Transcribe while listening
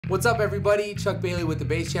What's up, everybody? Chuck Bailey with the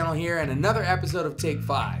Bass Channel here, and another episode of Take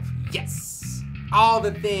 5. Yes! All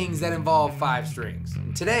the things that involve 5 strings.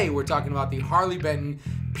 And today we're talking about the Harley Benton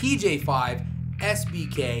PJ-5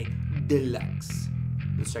 SBK Deluxe.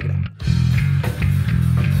 Let's check it out.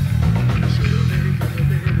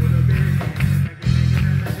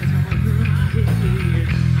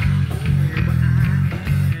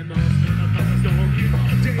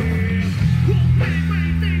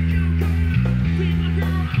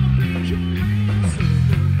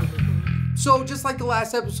 So just like the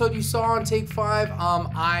last episode you saw on Take 5,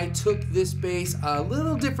 I took this bass a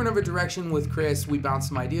little different of a direction with Chris. We bounced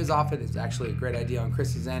some ideas off it. It's actually a great idea on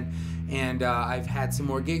Chris's end. And I've had some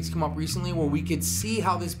more gigs come up recently where we could see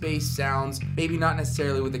how this bass sounds, maybe not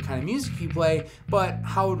necessarily with the kind of music you play, but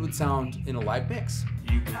how it would sound in a live mix.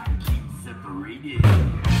 You gotta keep separated.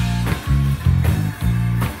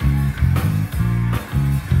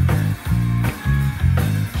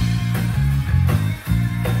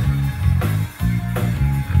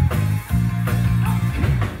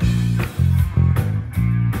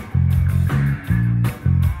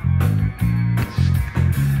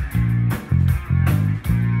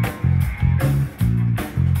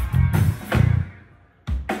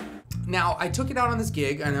 Now, I took it out on this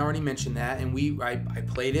gig, and I already mentioned that, and I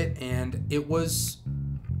played it, and it was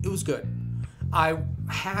good. I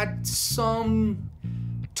had some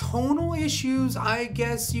tonal issues, I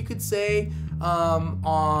guess you could say,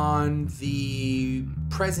 on the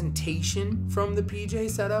presentation from the PJ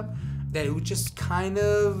setup, that it was just kind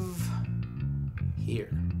of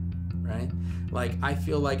here, right? Like, I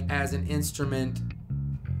feel like as an instrument,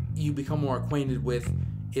 you become more acquainted with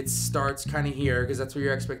it starts kind of here because that's where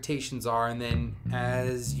your expectations are, and then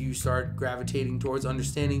as you start gravitating towards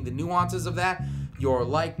understanding the nuances of that, your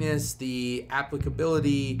likeness, the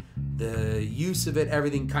applicability, the use of it,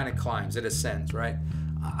 everything kind of climbs, it ascends, right?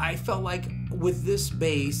 I felt like with this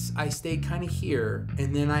bass, I stayed kind of here,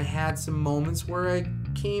 and then I had some moments where I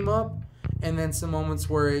came up, and then some moments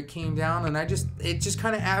where it came down, and it just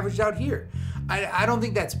kind of averaged out here. I don't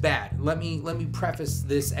think that's bad. Let me preface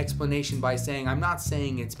this explanation by saying I'm not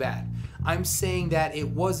saying it's bad. I'm saying that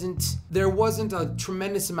there wasn't a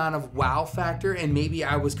tremendous amount of wow factor, and maybe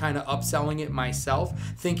I was kind of upselling it myself,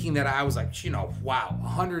 thinking that I was like, wow,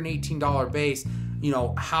 $118 bass,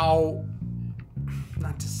 how,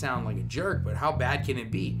 not to sound like a jerk, but how bad can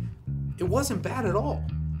it be? It wasn't bad at all.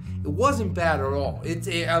 It wasn't bad at all.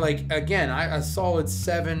 Like, again, a solid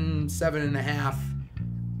 7.5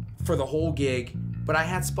 for the whole gig, but I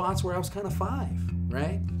had spots where I was kind of 5,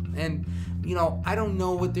 right? And, I don't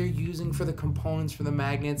know what they're using for the components, for the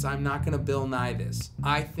magnets. I'm not going to Bill Nye this.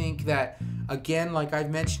 I think that, again, like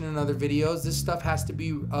I've mentioned in other videos, this stuff has to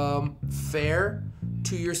be fair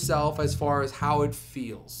to yourself as far as how it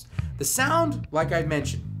feels. The sound, like I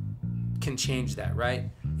mentioned, can change that, right?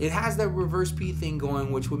 It has that reverse P thing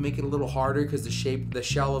going, which would make it a little harder because the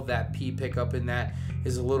shell of that P pickup in that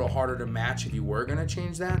is a little harder to match if you were going to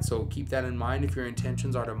change that. So keep that in mind if your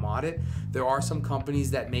intentions are to mod it. There are some companies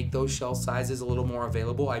that make those shell sizes a little more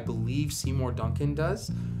available. I believe Seymour Duncan does,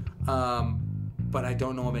 but I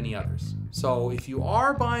don't know of any others. So if you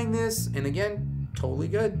are buying this, and again, totally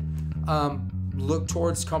good, look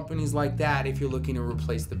towards companies like that if you're looking to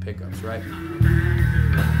replace the pickups, right?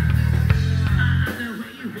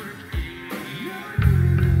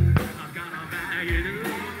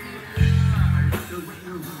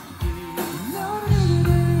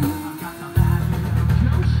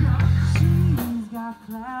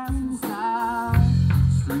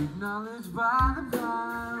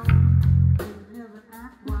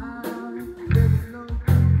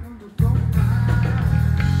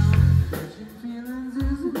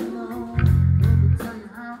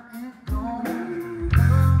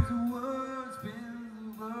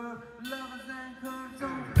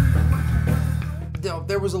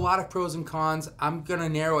 There was a lot of pros and cons. I'm gonna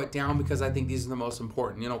narrow it down because I think these are the most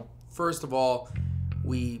important. First of all,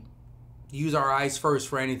 we use our eyes first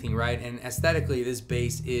for anything, right? And aesthetically, this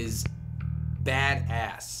bass is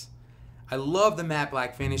badass. I love the matte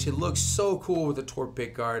black finish. It looks so cool with the torque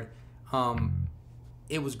pick guard.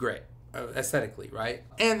 It was great. Aesthetically, right?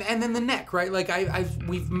 And then the neck, right? Like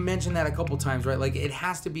we've mentioned that a couple times, right? Like, it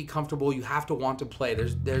has to be comfortable. You have to want to play.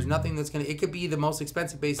 There's nothing that's gonna. It could be the most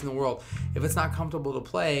expensive bass in the world. If it's not comfortable to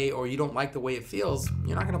play, or you don't like the way it feels,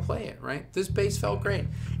 you're not gonna play it, right? This bass felt great,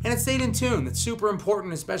 and it stayed in tune. That's super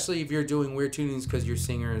important, especially if you're doing weird tunings because your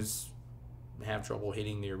singers have trouble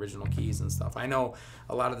hitting the original keys and stuff. I know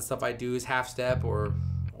a lot of the stuff I do is half step or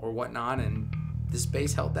whatnot, and this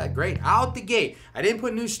bass held that great. Out the gate. I didn't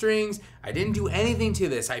put new strings. I didn't do anything to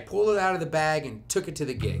this. I pulled it out of the bag and took it to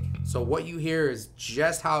the gig. So what you hear is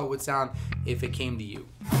just how it would sound if it came to you.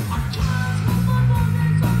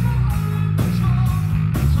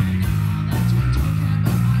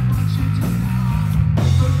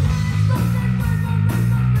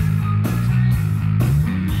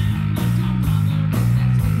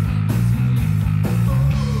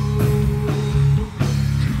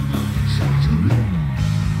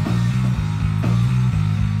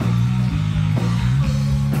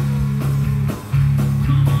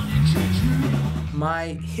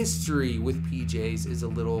 My history with PJs is a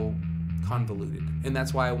little convoluted, and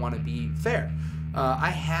that's why I want to be fair. I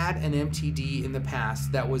had an MTD in the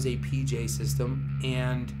past that was a PJ system,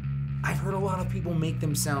 and I've heard a lot of people make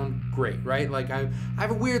them sound great, right? Like I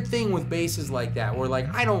have a weird thing with basses like that, where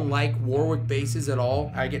like I don't like Warwick basses at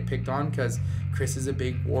all. I get picked on because Chris is a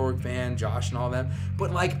big Warwick fan, Josh and all that,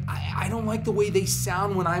 but like I don't like the way they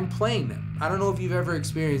sound when I'm playing them. I don't know if you've ever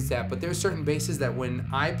experienced that, but there's certain basses that when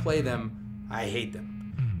I play them, I hate them.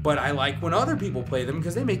 But I like when other people play them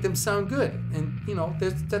because they make them sound good. And, you know,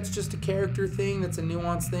 that's just a character thing. That's a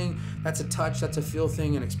nuance thing. That's a touch. That's a feel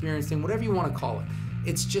thing, an experience thing, whatever you want to call it.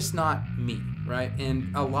 It's just not me, right?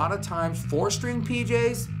 And a lot of times, 4-string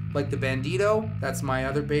PJs, like the Bandito, that's my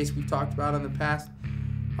other bass we've talked about in the past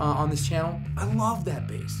on this channel. I love that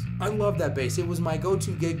bass. I love that bass. It was my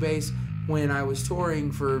go-to gig bass when I was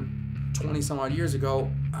touring for 20 some odd years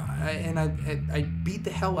ago, and I beat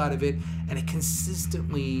the hell out of it, and it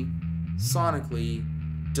consistently sonically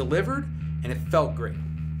delivered, and it felt great.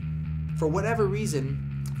 For whatever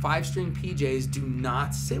reason, 5-string PJs do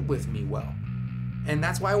not sit with me well, and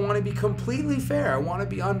that's why I want to be completely fair. I want to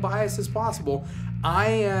be unbiased as possible. I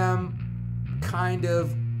am kind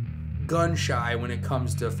of gun shy when it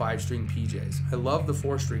comes to 5-string PJs. I love the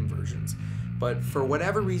 4-string versions. But for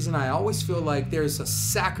whatever reason, I always feel like there's a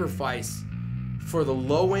sacrifice for the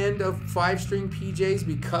low end of 5-string PJs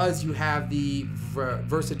because you have the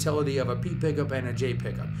versatility of a P pickup and a J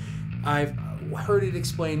pickup. I've heard it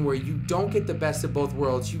explained where you don't get the best of both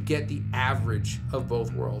worlds, you get the average of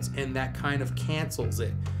both worlds, and that kind of cancels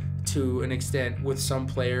it to an extent with some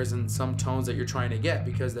players and some tones that you're trying to get,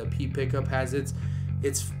 because the P pickup has its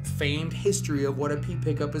famed history of what a P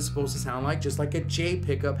pickup is supposed to sound like, just like a J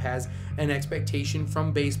pickup has an expectation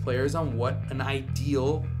from bass players on what an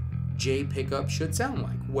ideal J pickup should sound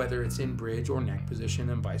like, whether it's in bridge or neck position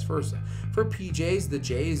and vice versa. For PJs, the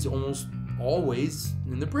J is almost always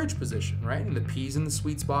in the bridge position, right? And the P's in the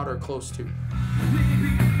sweet spot are close to.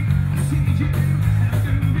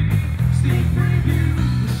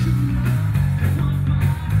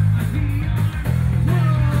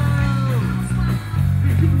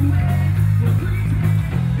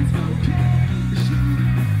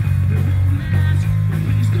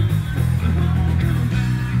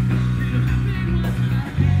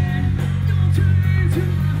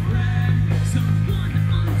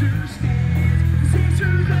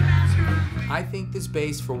 I think this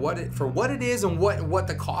bass, for what it is and what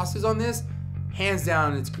the cost is on this, hands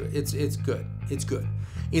down, it's good. It's good. It's good.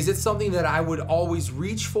 Is it something that I would always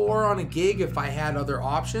reach for on a gig if I had other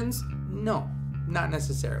options? No, not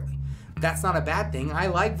necessarily. That's not a bad thing. I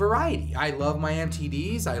like variety. I love my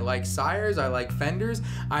MTDs. I like Sires. I like Fenders.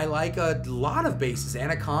 I like a lot of basses.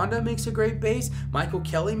 Anaconda makes a great bass. Michael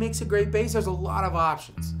Kelly makes a great bass. There's a lot of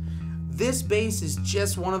options. This bass is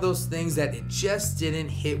just one of those things that it just didn't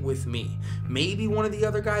hit with me. Maybe one of the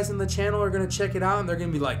other guys in the channel are gonna check it out and they're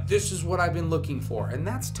gonna be like, this is what I've been looking for. And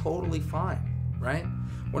that's totally fine, right?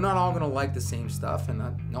 We're not all gonna like the same stuff, and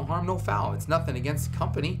no harm, no foul. It's nothing against the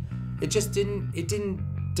company. It just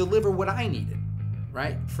didn't deliver what I needed,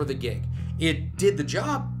 right, for the gig. It did the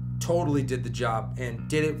job, totally did the job, and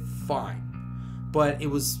did it fine. But it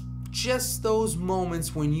was just those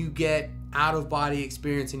moments when you get out-of-body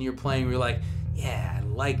experience and you're playing where you're like, yeah, I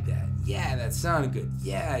like that. Yeah, that sounded good.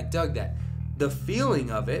 Yeah, I dug that. The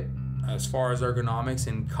feeling of it, as far as ergonomics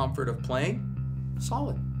and comfort of playing,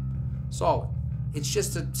 solid. Solid. It's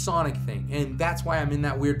just a sonic thing, and that's why I'm in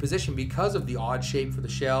that weird position because of the odd shape for the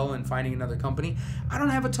shell and finding another company. I don't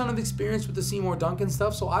have a ton of experience with the Seymour Duncan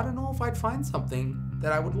stuff, so I don't know if I'd find something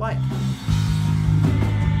that I would like.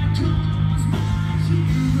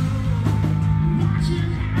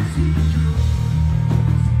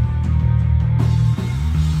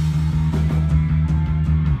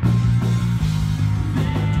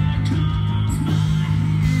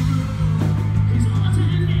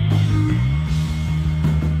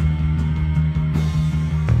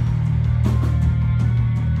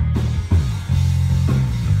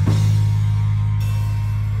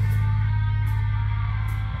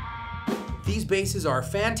 basses are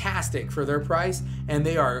fantastic for their price, and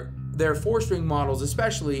their 4-string models,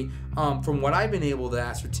 especially from what I've been able to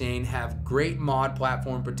ascertain, have great mod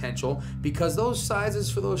platform potential because those sizes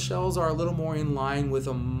for those shells are a little more in line with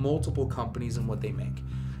multiple companies and what they make.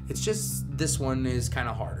 It's just this one is kind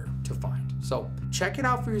of harder to find. So check it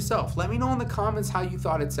out for yourself. Let me know in the comments how you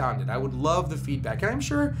thought it sounded. I would love the feedback, and I'm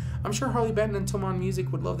sure Harley Benton and Tomon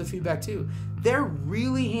Music would love the feedback too. They're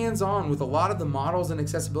really hands-on with a lot of the models and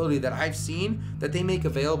accessibility that I've seen that they make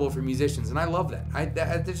available for musicians, and I love that.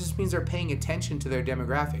 That just means they're paying attention to their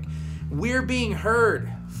demographic. We're being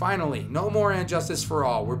heard, finally. No more injustice for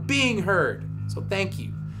all. We're being heard. So thank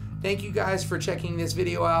you. Thank you guys for checking this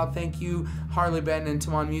video out. Thank you, Harley Benton and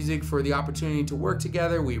Tomon Music, for the opportunity to work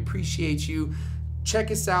together. We appreciate you.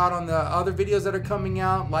 Check us out on the other videos that are coming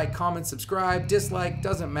out. Like, comment, subscribe, dislike,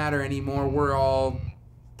 doesn't matter anymore. We're all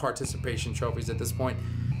participation trophies at this point.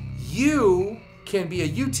 You can be a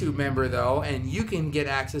YouTube member though, and you can get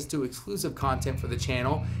access to exclusive content for the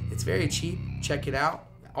channel. It's very cheap. Check it out.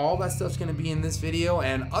 All that stuff's going to be in this video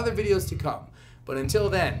and other videos to come. But until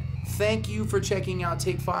then, thank you for checking out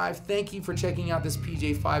Take 5. Thank you for checking out this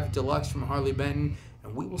PJ-5 Deluxe from Harley Benton,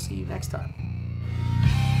 and we will see you next time.